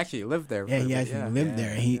actually lived there. Yeah, he actually lived there.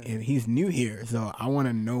 And he's new here, so I want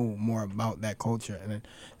to know more about that culture. And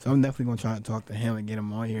so I'm definitely gonna try to talk to him and get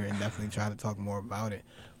him on here and definitely try to talk more about it.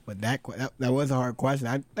 But that was a hard question.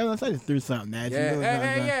 I just threw something at you.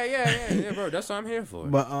 Yeah, bro. That's what I'm here for.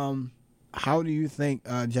 But how do you think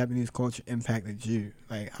Japanese culture impacted you?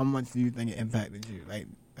 Like, how much do you think it impacted you? Like.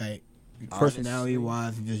 Personality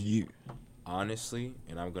wise, just you. Honestly,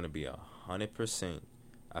 and I'm gonna be 100%.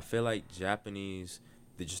 I feel like Japanese,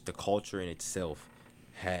 the culture in itself,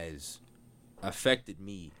 has affected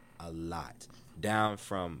me a lot. Down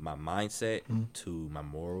from my mindset to my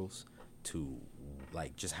morals to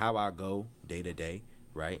like just how I go day to day.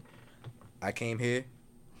 Right. I came here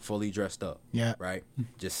fully dressed up. Yeah. Right.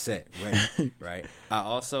 Just set ready. Right. I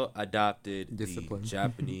also adopted Discipline. The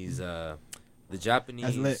Japanese. The Japanese.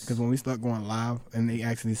 That's lit because when we start going live and they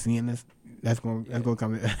actually seeing this, that's gonna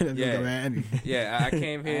come in. Handy. Yeah, I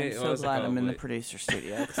came here. I'm so glad I'm in the producer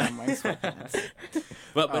studio because I'm wearing sweatpants.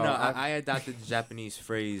 But no, I adopted the Japanese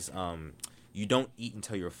phrase. You don't eat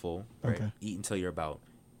until you're full. Right? Okay. Eat until you're about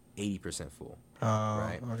 80% full.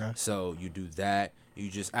 Right. Okay. So you do that. You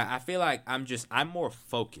just. I feel like I'm more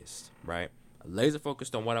focused. Right. Laser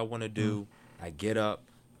focused on what I want to do. I get up.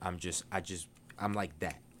 I'm like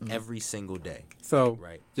that every single day. So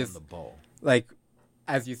right, just on the ball. Like,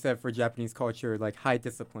 as you said, for Japanese culture, like high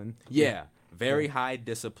discipline. Yeah, very high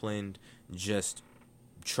disciplined. Just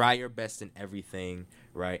try your best in everything,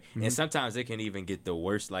 right? And sometimes it can even get the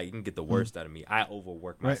worst. Like, you can get the worst out of me. I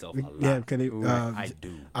overwork myself a lot. Yeah, because I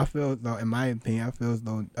do. I feel though, in my opinion, I feel as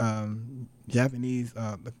though Japanese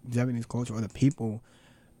culture or the people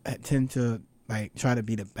tend to like try to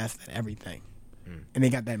be the best at everything, and they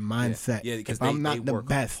got that mindset. Yeah, because if I'm not the work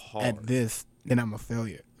best hard at this, then I'm a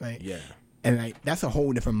failure. Like, yeah. And like that's a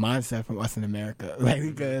whole different mindset from us in America. Like,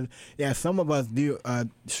 because some of us do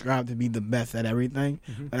strive to be the best at everything,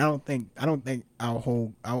 but I don't think our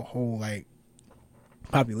whole like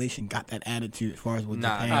population got that attitude as far as what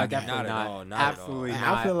Japan got. Definitely not not. Absolutely Like,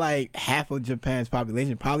 not. I feel like half of Japan's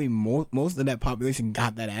population, probably most of that population,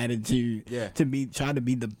 got that attitude to try to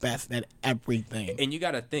be the best at everything. And you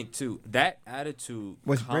got to think too, that attitude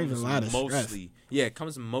Which brings a lot of stress. it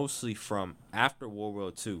comes mostly from after World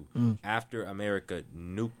War II, after America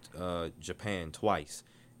nuked Japan twice.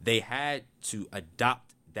 They had to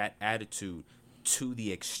adopt that attitude to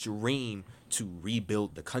the extreme to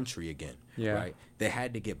rebuild the country again. Yeah. Right? They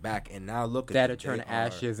had to get back, and now look at That them. to turn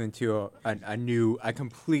ashes into a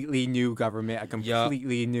completely new government, a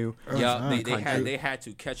completely new They had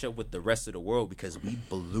to catch up with the rest of the world because we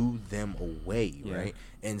blew them away, right?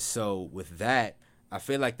 And so with that, I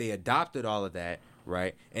feel like they adopted all of that,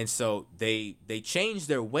 right? And so they changed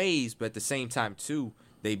their ways, but at the same time too,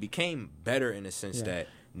 they became better in the sense that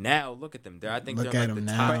now look at them. I think Look they're at like the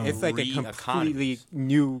them top now. It's like a three completely economies.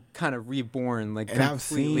 new kind of reborn, like And I've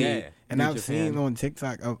seen Japan. seen on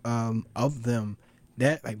TikTok of them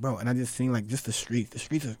that, like, bro, and I just seen like just the streets. The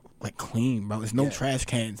streets are like clean, bro. There's no trash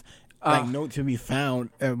cans, like no to be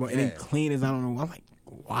found, and they clean as I don't know. I'm like,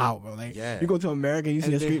 wow, bro. Like, you go to America, you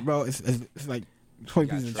see the street, bro. It's like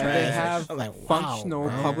 20 pieces of trash. They have I'm like, functional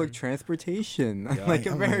wow, public transportation, like I'm like,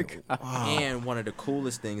 America. wow. And one of the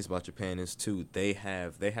coolest things about Japan is too they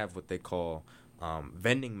have what they call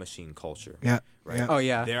vending machine culture. Yeah. Right. Yeah. Oh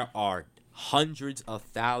yeah, There are hundreds of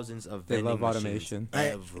thousands of They vending love machines automation.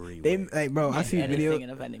 everywhere. They like, bro. I see anything videos. in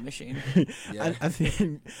a vending machine. I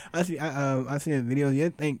see a video. You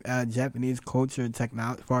think Japanese culture,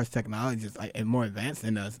 as far as technology, is like more advanced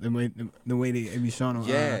than us. The way they be shown on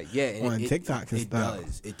on TikTok and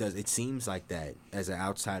stuff. It does. It seems like that as an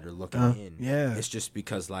outsider looking in. Yeah. It's just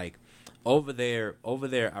because like over there,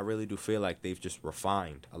 I really do feel like they've just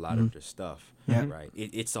refined a lot of their stuff. Yeah. Right.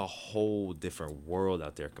 It's a whole different world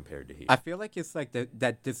out there compared to here. I feel like it's like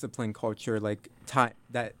that discipline culture, like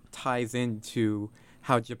that ties into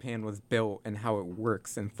how Japan was built and how it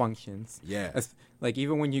works and functions. Yeah. Like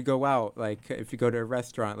even when you go out, like if you go to a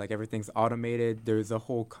restaurant, like everything's automated. There's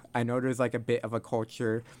I know there's like a bit of a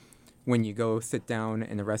culture when you go sit down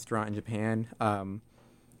in a restaurant in Japan.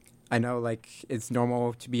 I know, like, it's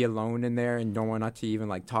normal to be alone in there and normal not to even,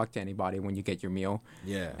 like, talk to anybody when you get your meal.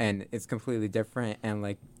 Yeah. And it's completely different. And,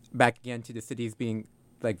 like, back again to the cities being,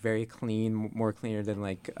 like, very clean, more cleaner than,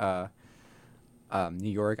 like, New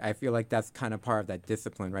York. I feel like that's kind of part of that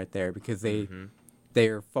discipline right there because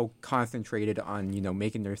they're concentrated on,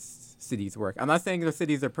 making their cities work. I'm not saying their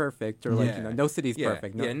cities are perfect or, like, no city's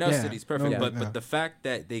perfect. No city's perfect. No, but the fact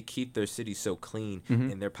that they keep their cities so clean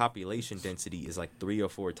and their population density is like 3 or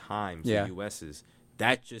 4 times the U.S.'s,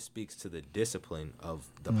 that just speaks to the discipline of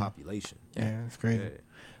the population. Yeah, it's crazy.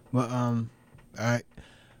 But all right.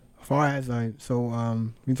 As far as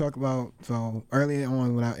we talk about earlier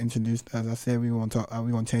on when I introduced, as I said, we want to talk.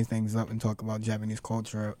 We're gonna change things up and talk about Japanese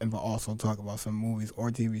culture, and also talk about some movies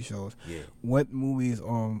or TV shows. Yeah. What movies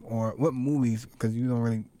or what movies? Because you don't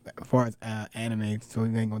really, as far as anime, so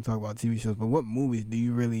we ain't gonna talk about TV shows. But what movies do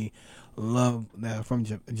you really love that are from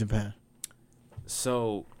Japan?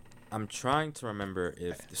 So I'm trying to remember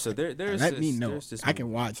if there's. Let me know. I can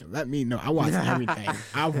watch it. Let me know. I watch everything.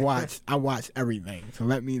 I watch everything. So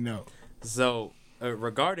let me know. So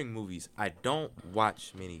regarding movies, I don't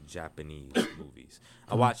watch many Japanese movies.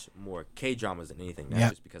 I watch more K-dramas than anything.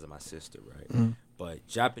 That's just because of my sister, right? But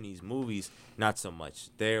Japanese movies, not so much.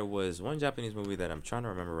 There was one Japanese movie that I'm trying to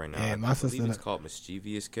remember right now. Yeah, I believe it's called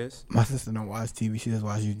Mischievous Kiss. My sister don't watch TV. She just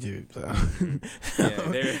watch YouTube. So.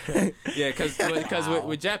 Because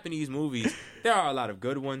with Japanese movies, there are a lot of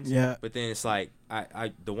good ones. Yeah. But then it's like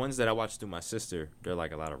the ones that I watch through my sister, they're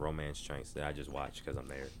like a lot of romance joints that I just watch because I'm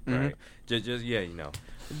there, right? Just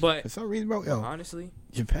But for some reason, bro, honestly,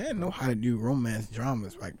 Japan know how to do romance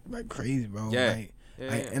dramas like crazy, bro. Yeah. Like,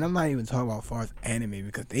 And I'm not even talking about as far as anime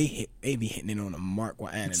because they be hitting it on the mark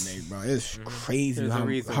with anime, bro. It's crazy how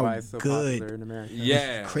good. In America.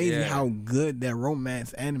 Yeah, it's crazy how good that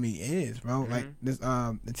romance anime is, bro. Like this,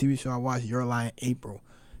 the TV show I watched, Your Lie in April,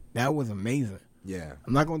 that was amazing. Yeah,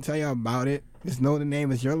 I'm not gonna tell you about it. Just know the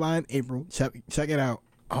name is Your Lie in April. Check it out.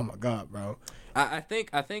 Oh my god, bro. I think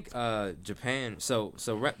Japan. So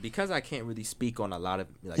because I can't really speak on a lot of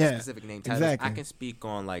specific name titles, exactly. I can speak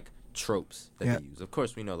on like tropes that they use. Of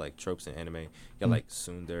course, we know like tropes in anime. You got like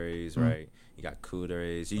tsunderes, right? You got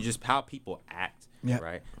kuderes. You just how people act,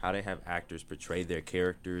 right? How they have actors portray their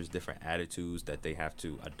characters, different attitudes that they have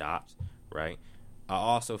to adopt, right? I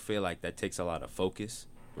also feel like that takes a lot of focus,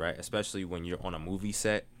 right? Especially when you're on a movie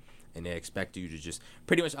set and they expect you to just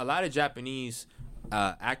pretty much a lot of Japanese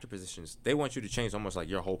actor positions. They want you to change almost like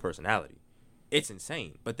your whole personality. It's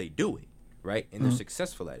insane, but they do it, right? And they're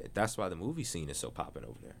successful at it. That's why the movie scene is so popping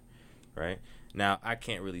over there. Right now, I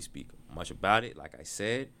can't really speak much about it, like I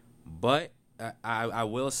said, but I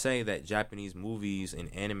will say that Japanese movies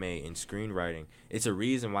and anime and screenwriting, it's a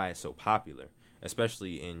reason why it's so popular,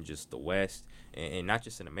 especially in just the West and not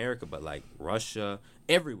just in America, but like Russia,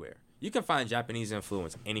 everywhere. You can find Japanese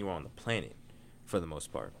influence anywhere on the planet, for the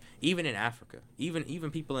most part. Even in Africa,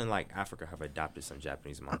 even people in like Africa have adopted some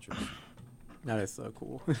Japanese mantras. That is so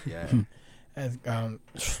cool. Yeah. As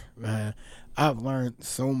man, I've learned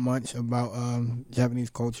so much about Japanese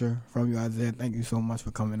culture from you, Isaiah. Thank you so much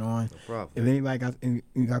for coming on. No problem. If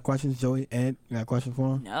anybody got questions, Joey, Ed, you got a question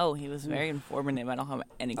for him? No, he was very informative. I don't have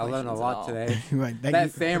any I questions. learned a lot today. Right,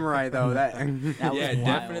 That samurai though, that That was Yeah,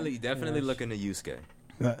 wild. definitely look into Yusuke.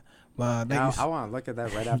 I want to look at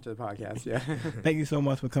that right after the podcast. Yeah. Thank you so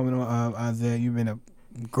much for coming on, Isaiah. You've been a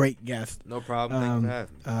great guest. No problem. Thank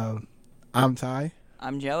you for having me. I'm Ty,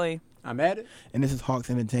 I'm Joey. I'm at it. and this is Hawks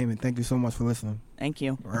Entertainment. Thank you so much for listening. Thank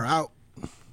you. We're out.